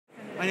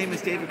My name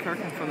is David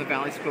Kirkman from the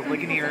Valley School of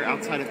Ligonier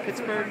outside of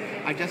Pittsburgh.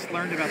 I just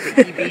learned about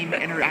the eBeam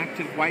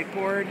interactive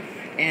whiteboard,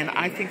 and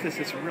I think this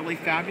is really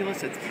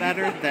fabulous. It's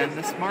better than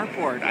the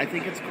smartboard. I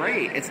think it's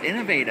great. It's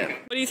innovative.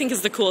 What do you think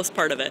is the coolest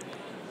part of it?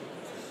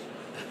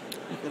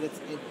 That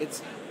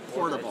it's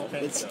portable.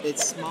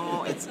 It's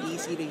small. It's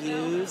easy to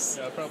use.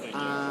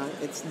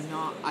 It's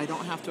not. I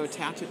don't have to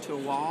attach it to a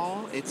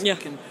wall. You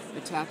can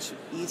attach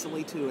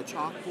easily to a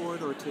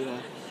chalkboard or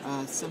to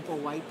a simple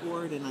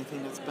whiteboard, and I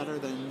think it's better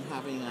than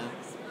having a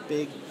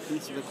big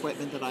piece of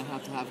equipment that I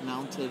have to have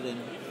mounted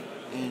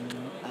and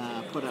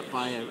put up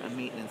by a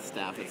maintenance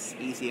staff. It's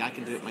easy. I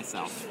can do it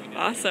myself.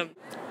 Awesome.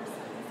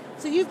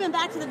 So you've been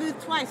back to the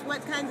booth twice.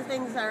 What kinds of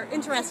things are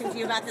interesting to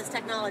you about this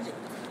technology?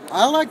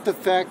 I like the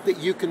fact that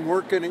you can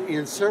work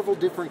in several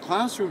different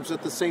classrooms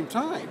at the same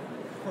time.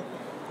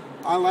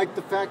 I like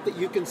the fact that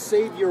you can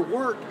save your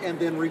work and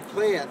then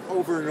replay it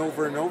over and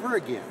over and over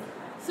again.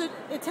 So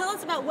tell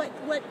us about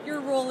what your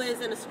role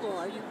is in a school.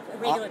 Are you a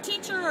regular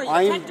teacher or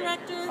are you a tech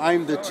director?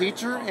 I'm the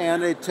teacher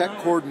and a tech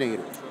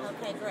coordinator.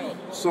 Okay, great.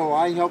 So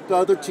I help the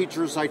other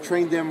teachers. I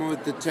train them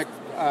with the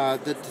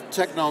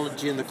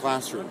technology in the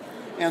classroom.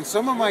 And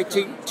some of my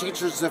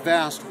teachers have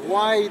asked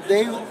why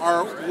they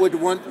would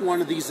want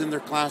one of these in their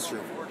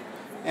classroom.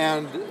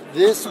 And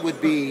this would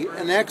be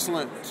an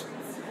excellent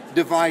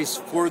device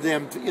for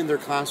them in their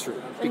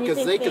classroom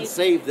because they can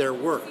save their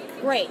work.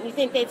 Great. And you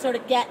think they'd sort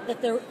of get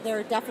that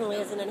there definitely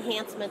is an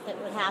enhancement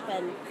that would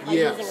happen by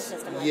using a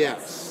system like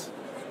this?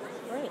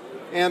 Great.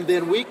 And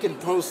then we can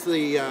post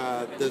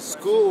the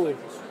school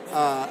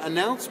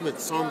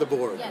announcements on the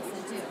board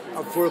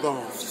for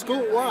the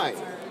school-wide.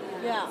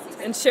 Yeah.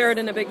 And share it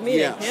in a big meeting.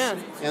 Yes. Yeah.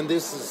 And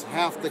this is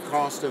half the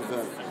cost of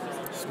a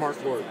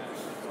smartboard.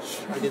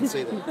 I didn't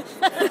say that.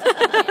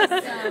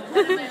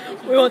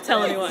 We won't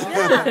tell anyone.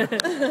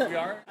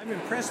 I'm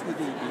impressed with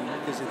eBeam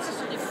because it's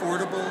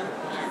affordable,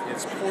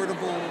 it's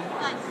portable,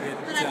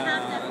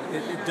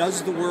 it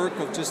does the work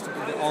of just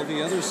all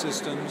the other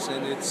systems,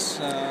 and it's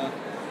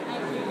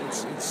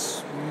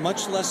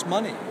much less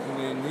money. I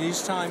mean, in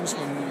these times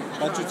when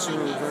budgets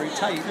are very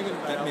tight,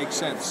 that makes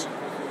sense.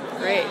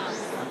 Great.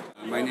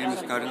 My name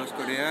is Carlos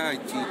Correa. I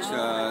teach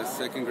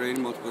second grade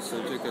multiple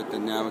subject at the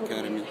NAIS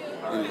Academy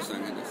in Los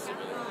Angeles.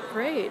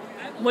 Great.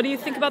 What do you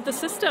think about the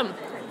system?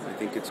 I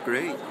think it's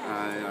great.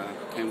 I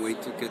can't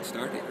wait to get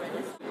started.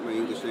 My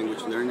English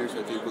language learners,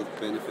 I think, will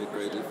benefit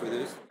greatly for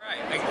this.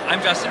 Right.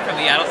 I'm Justin from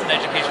the Addison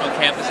Educational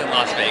Campus in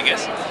Las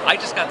Vegas. I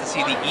just got to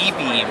see the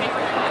eBeam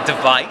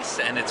device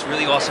and its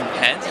really awesome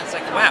pens. It's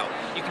like, wow,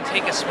 you can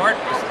take a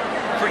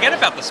forget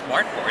about the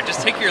smartboard, just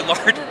take your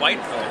large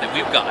whiteboard that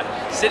we've got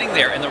sitting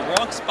there in the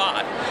wrong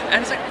spot, and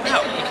it's like,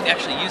 wow, you can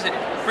actually use it,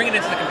 bring it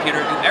into the computer,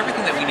 do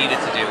everything that we need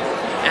it to do,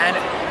 and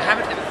have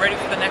it ready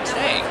for the next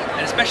day.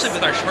 And especially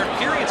with our short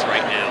periods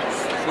right now,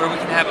 where we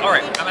can have, all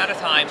right, I'm out of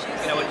time,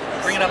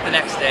 bring it up the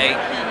next day,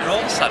 and all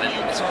of a sudden,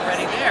 it's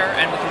already there,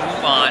 and we can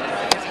move on,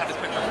 just have the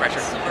quick refresher,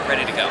 we're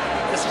ready to go.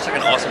 This looks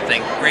like an awesome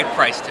thing, great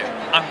price too.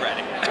 I'm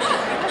ready.